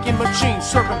 money making machines,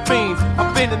 serving beans.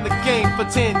 I've been in the game for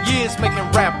 10 years making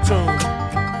rap tunes.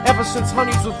 Ever since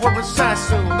Honeys was wearing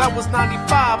Sassoon. That was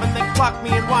 95 and they clocked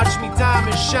me and watched me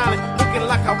diamond shining, looking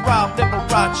like I robbed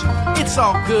Liberace. It's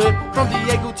all good, from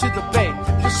Diego to the Bay.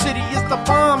 Your city is the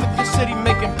bomb if your city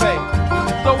making pay.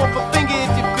 Throw up a finger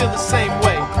if you feel the same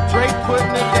way. Dre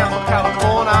putting it down for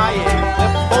California, yeah.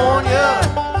 California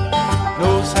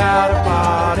knows how to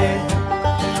party.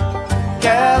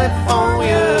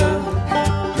 California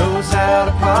knows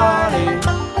how to party.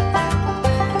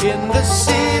 In the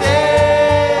city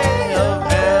of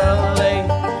LA,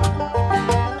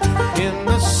 in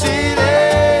the city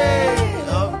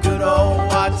of good old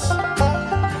Watts,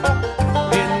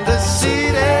 in the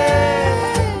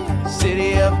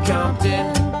city of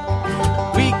Compton,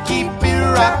 we keep it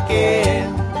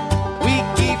rockin', we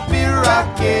keep it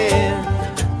rockin'.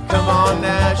 Come on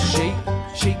now, shake,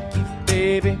 shake it,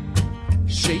 baby,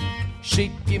 shake,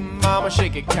 shake it, mama,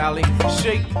 shake it, Cali,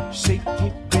 shake, shake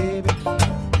it, baby.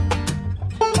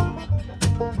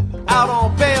 Out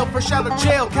on bail, fresh out of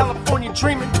jail, California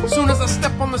dreaming. Soon as I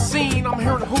step on the scene, I'm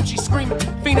hearing hoochie screaming,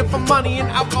 fiending for money and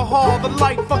alcohol. The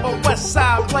life of a West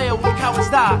Side player where cowards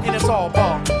die, and it's all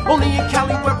ball. Only in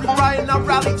Cali where we riot, not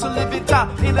rally to live and die.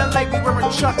 In LA we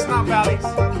wearing chucks, not rallies.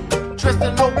 Dressed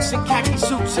in oaks and khaki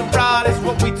suits and ride is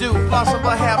what we do.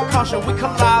 Philosopher have caution, we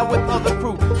collide with other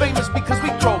crew. Famous because we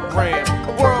grow brand.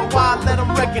 Worldwide, let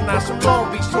them recognize from Long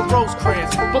Beach to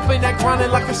Rosecrans. Bumping that grinding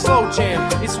like a slow jam.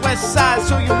 It's West Side,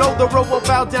 so you know the road will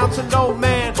bow down to no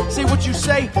man. Say what you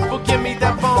say, but give me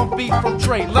that bomb beat from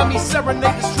Dre. Let me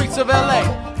serenade the streets of LA.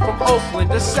 From Oakland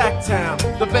to Sacktown,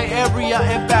 the Bay Area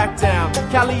and back down.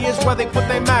 Cali is where they put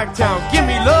their Mac down. Give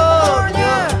me love,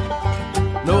 yeah.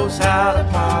 Knows how to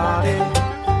party.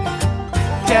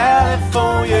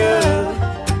 California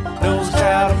knows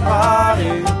how to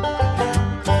party.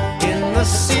 In the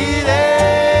city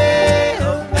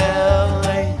of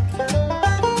LA,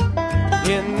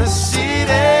 in the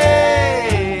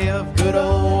city of good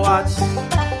old Watts,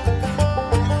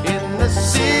 in the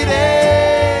city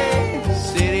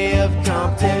of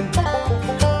Compton,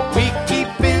 we keep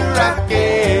it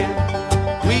rockin',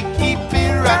 we keep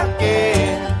it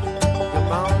rockin'.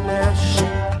 Come on now,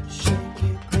 shake, shake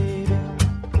it, baby,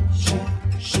 shake,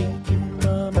 shake it,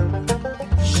 mama,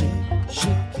 shake,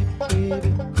 shake it,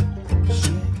 baby,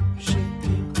 shake, shake it.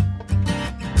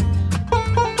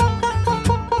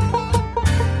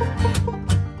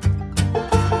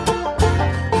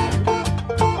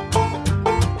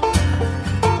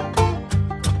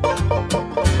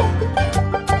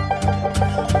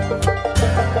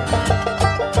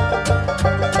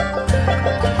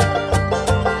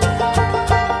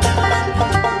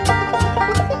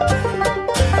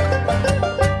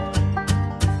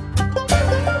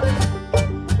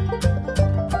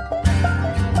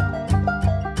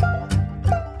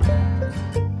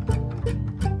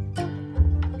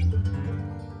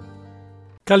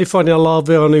 California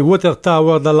Love erano i Water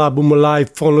Tower dall'album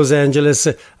Live from Los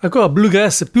Angeles, ancora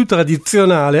bluegrass più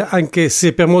tradizionale, anche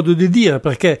se per modo di dire,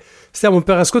 perché stiamo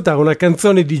per ascoltare una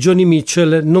canzone di Joni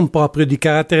Mitchell non proprio di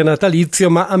carattere natalizio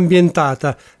ma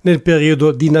ambientata nel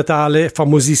periodo di Natale,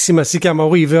 famosissima, si chiama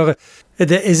River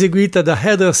ed è eseguita da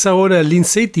Heather Sarone e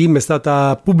Lindsay Team, è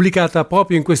stata pubblicata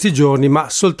proprio in questi giorni ma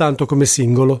soltanto come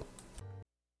singolo.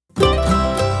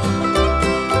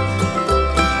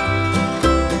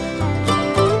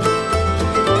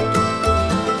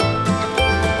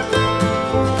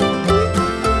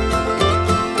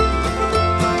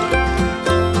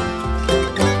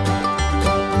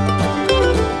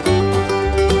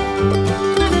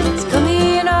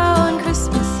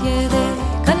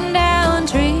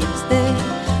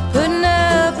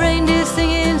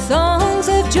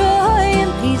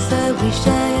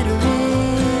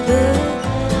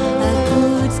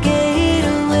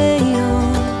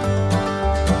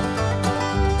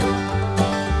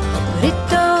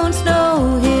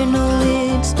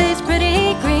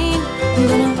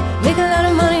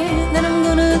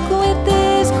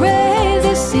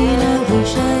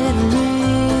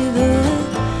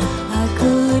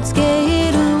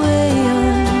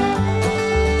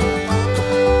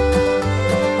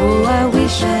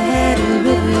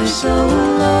 So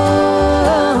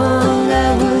long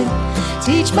I would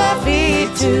teach my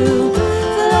feet to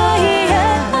fly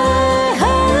high.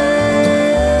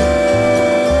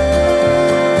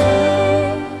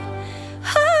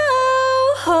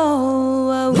 Oh,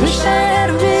 I wish I had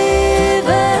a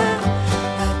river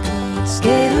I could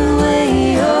skate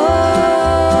away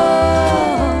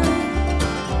on.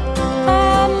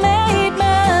 I made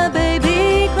my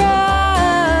baby cry.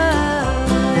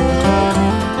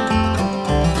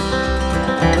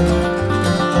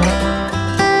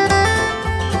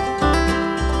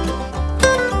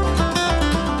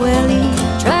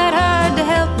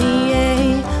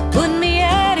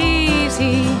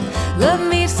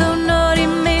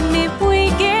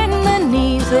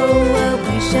 Oh, I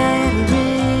wish I had a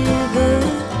river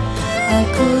I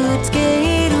could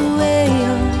skate away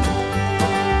on.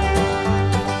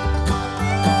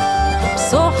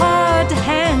 So hard to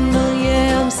handle,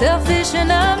 yeah, I'm selfish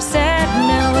and I'm sad.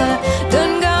 Now I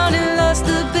done gone and lost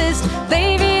the best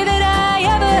baby that I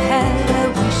ever had. I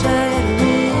wish I had a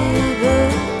river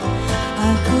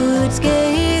I could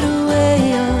skate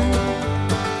away on.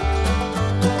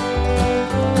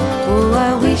 Oh,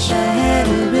 I wish I had a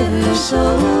river so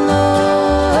long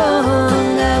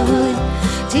I would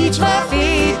teach my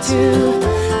feet to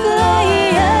fly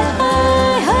high.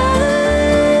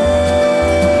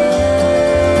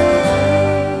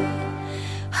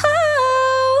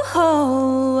 Oh,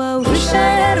 oh, I wish I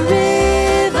had a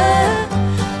river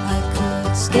I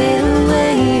could skate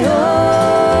away on,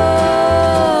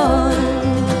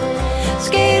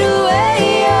 skate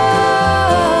away on.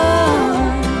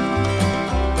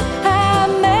 I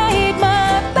made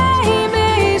my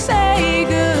baby say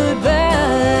goodbye.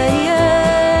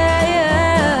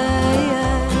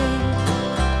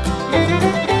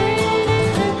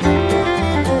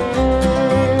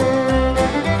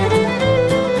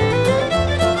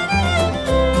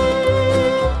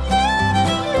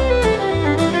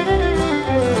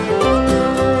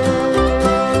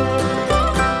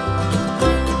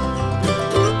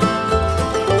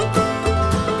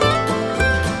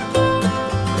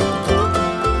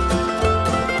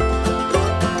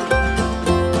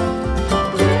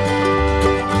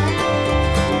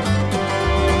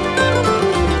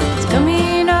 It's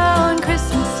coming on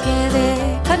Christmas, yeah,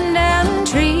 they're cutting down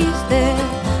trees, they're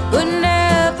putting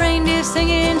out reindeer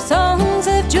singing songs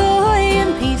of joy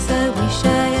and peace. I wish I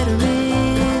had a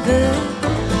river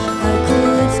I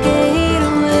could skate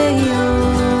away on.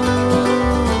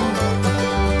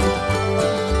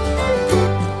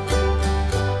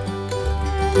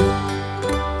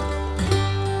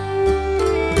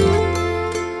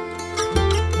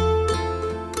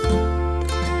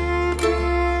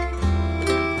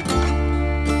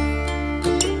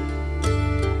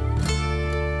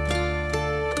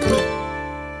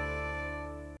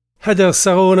 Heather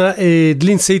Sarona ed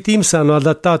Lindsay Timms hanno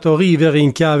adattato River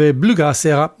in chiave bluegrass.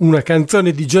 Era una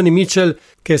canzone di Joni Mitchell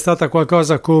che è stata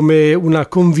qualcosa come una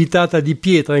convitata di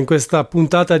pietra in questa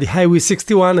puntata di Highway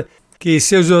 61, che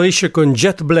si esaurisce con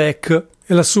Jet Black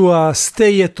e la sua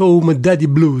Stay at Home Daddy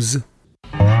Blues.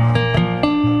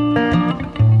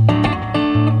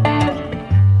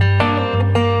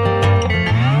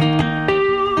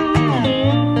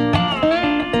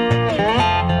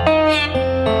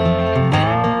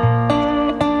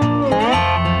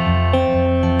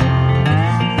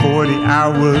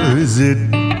 Hours at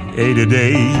 8 a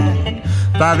day,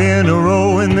 5 in a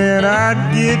row, and then I'd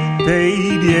get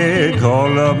paid. Yeah,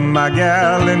 call up my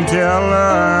gal and tell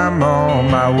her I'm on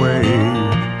my way,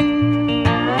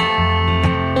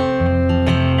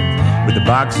 with a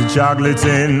box of chocolates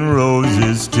and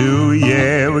roses too.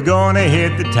 Yeah, we're gonna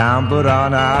hit the town, put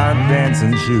on our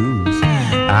dancing shoes.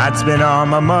 I'd spend all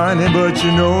my money, but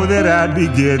you know that I'd be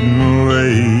getting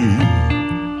away.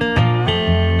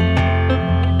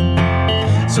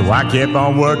 So I kept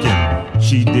on working,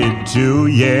 she did too,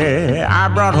 yeah. I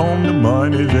brought home the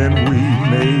money that we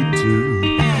made too.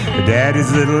 Daddy's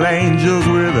little angels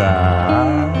with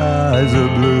eyes of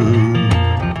blue.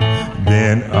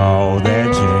 Then all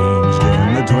that changed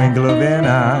in the twinkle of an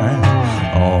eye,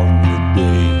 on the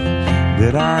day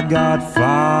that I got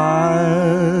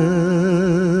fired.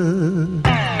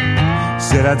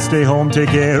 Said I'd stay home, take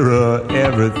care of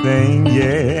everything,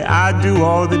 yeah. I'd do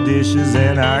all the dishes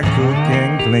and I'd cook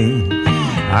and clean.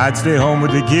 I'd stay home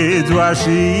with the kids while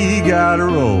she got her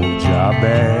old job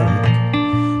back.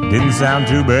 Didn't sound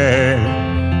too bad,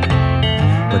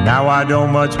 but now I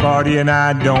don't much party and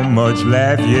I don't much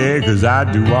laugh, yeah. 'Cause I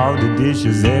do all the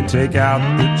dishes and take out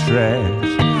the trash.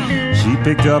 She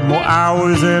picked up more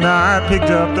hours and I picked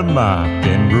up the mop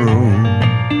and broom.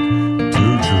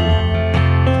 Too true.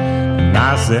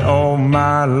 I say, oh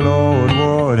my Lord,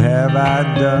 what have I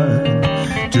done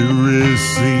to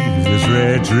receive this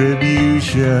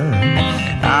retribution?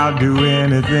 I'll do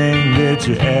anything that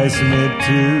you ask me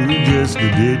to, just to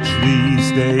ditch these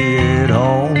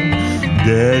stay-at-home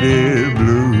daddy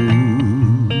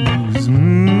blues.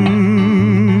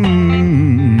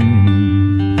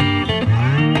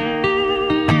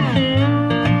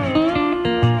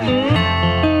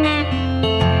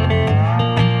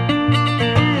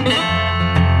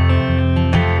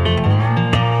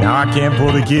 Now I can't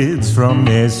pull the kids from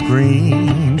their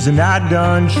screams, and I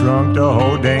done shrunk the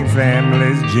whole dang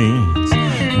family's jeans.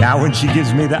 Now when she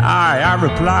gives me the eye, I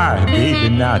reply, baby,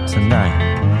 not tonight.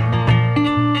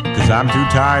 'Cause I'm too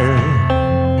tired.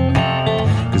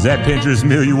 'Cause that Pinterest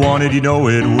mill you wanted, you know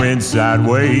it went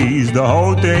sideways. The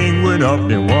whole thing went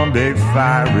up in one big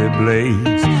fiery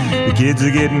blaze. The kids are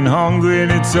getting hungry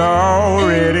and it's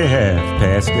already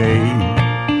 8:30.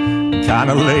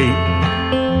 Kinda late.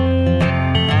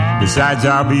 Besides,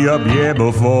 I'll be up, yeah,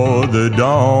 before the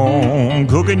dawn,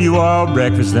 cooking you all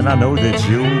breakfast, and I know that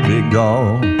you'll be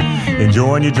gone.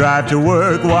 Enjoying your drive to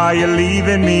work while you're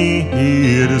leaving me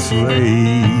here to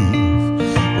slave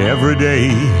every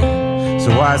day.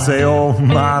 So I say, oh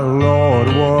my Lord,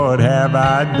 what have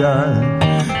I done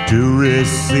to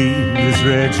receive this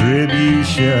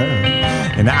retribution?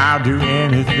 And I'll do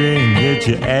anything that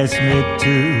you ask me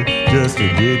to, just to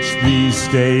ditch these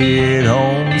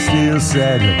stay-at-home, still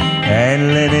sadly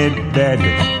handling it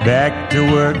badly, back to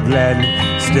work gladly,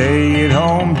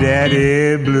 stay-at-home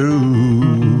daddy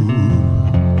blue.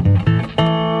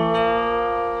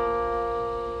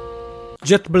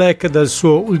 Jet Black dal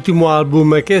suo ultimo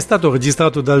album, che è stato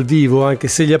registrato dal vivo, anche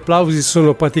se gli applausi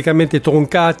sono praticamente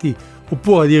troncati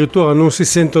oppure addirittura non si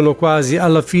sentono quasi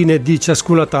alla fine di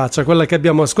ciascuna traccia. Quella che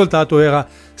abbiamo ascoltato era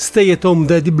Stay at Home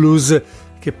Daddy Blues,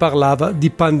 che parlava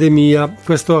di pandemia.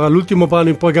 Questo era l'ultimo brano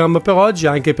in programma per oggi,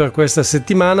 anche per questa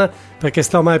settimana, perché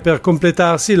sta ormai per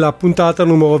completarsi la puntata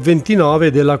numero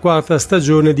 29 della quarta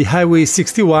stagione di Highway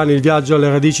 61, il viaggio alle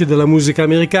radici della musica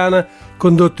americana,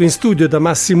 condotto in studio da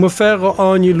Massimo Ferro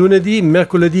ogni lunedì,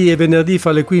 mercoledì e venerdì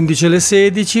fra le 15 e le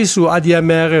 16 su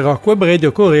ADMR Rock Web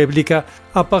Radio, con replica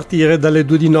a partire dalle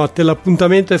 2 di notte.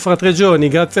 L'appuntamento è fra 3 giorni.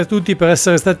 Grazie a tutti per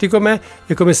essere stati con me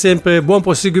e come sempre buon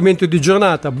proseguimento di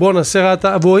giornata, buona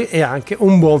serata a voi e anche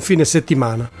un buon fine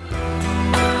settimana.